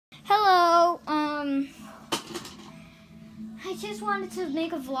just wanted to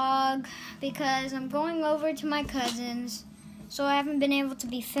make a vlog because I'm going over to my cousin's, so I haven't been able to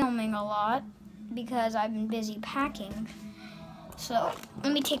be filming a lot because I've been busy packing. So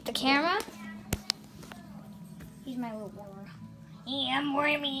let me take the camera. He's my little worm. Yeah, I'm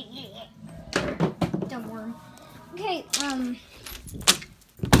wormy. Yeah. Don't worm. Okay,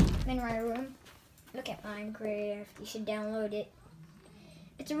 in my room. Look at Minecraft. You should download it.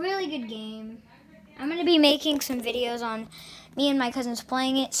 It's a really good game. I'm going to be making some videos on me and my cousins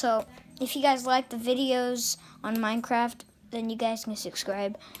playing it. So if you guys like the videos on Minecraft, then you guys can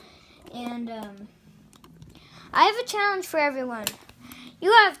subscribe. And I have a challenge for everyone.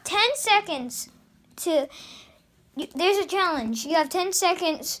 You have 10 seconds to... There's a challenge. You have 10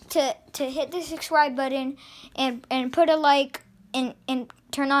 seconds to hit the subscribe button and put a like and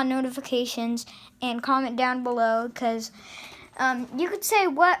turn on notifications and comment down below, because you could say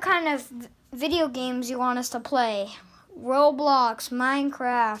what kind of video games you want us to play. Roblox,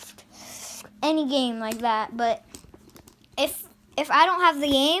 Minecraft, any game like that. But if I don't have the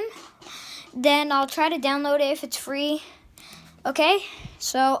game, then I'll try to download it if it's free. Okay?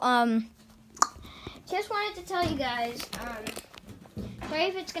 So, just wanted to tell you guys, sorry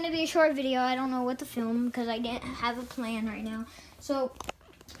if it's going to be a short video. I don't know what to film because I didn't have a plan right now. So,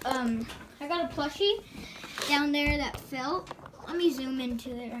 I got a plushie down there that fell. Let me zoom into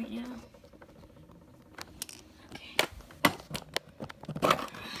it right now. Okay.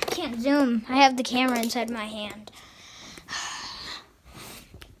 I can't zoom. I have the camera inside my hand.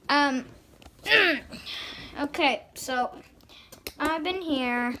 Okay, so I've been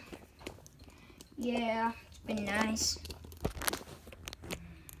here. Yeah, it's been nice.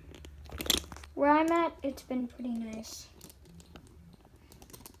 Where I'm at, it's been pretty nice.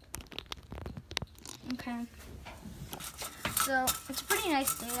 Okay. So, it's a pretty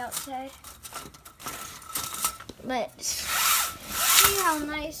nice day outside. Let's see how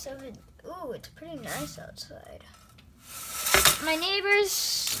nice of it. Ooh, it's pretty nice outside. My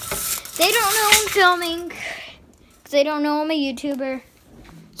neighbors, they don't know I'm filming, because they don't know I'm a YouTuber.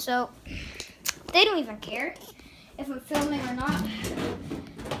 So, they don't even care if I'm filming or not.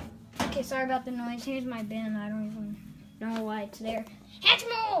 Okay, sorry about the noise. Here's my bin. I don't even know why it's there.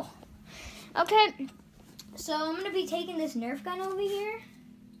 Hatchimal! Okay, so I'm going to be taking this Nerf gun over here.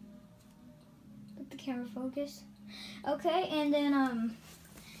 Let the camera focus. Okay, and then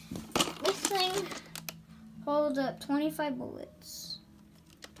this thing holds up 25 bullets.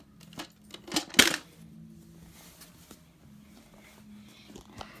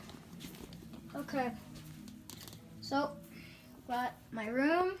 Okay, so got my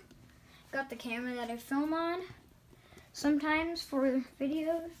room, got the camera that I film on sometimes for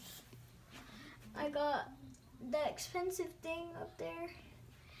videos. I got that expensive thing up there.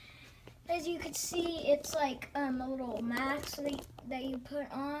 As you can see, it's like a little mask that you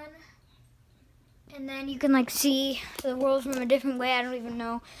put on, and then you can like see the world from a different way. I don't even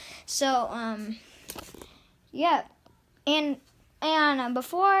know. So yeah, and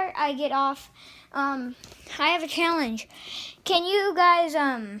before I get off, I have a challenge. Can you guys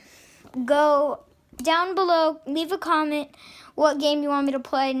go down below, leave a comment what game you want me to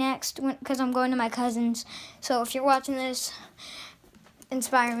play next, because I'm going to my cousin's. So if you're watching this,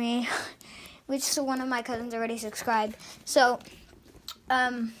 inspire me. Which one of my cousins already subscribed. So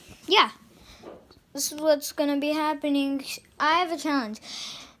yeah, this is what's gonna be happening. I have a challenge.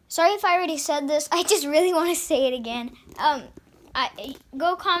 Sorry if I already said this. I just really want to say it again.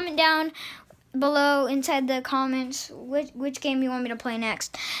 Go comment down below inside the comments which game you want me to play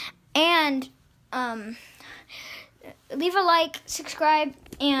next, and leave a like, subscribe,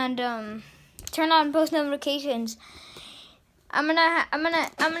 and turn on post notifications. I'm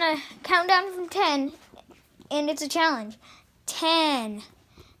gonna count down from 10, and it's a challenge. 10,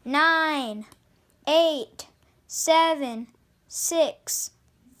 9, 8, 7, 6,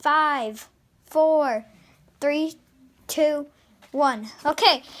 5, 4, 3, 2, 1.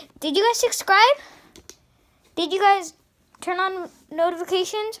 Okay, did you guys subscribe? Did you guys turn on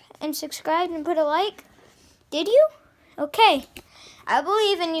notifications and subscribe and put a like? Did you? Okay, I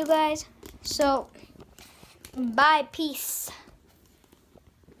believe in you guys. So, bye, peace.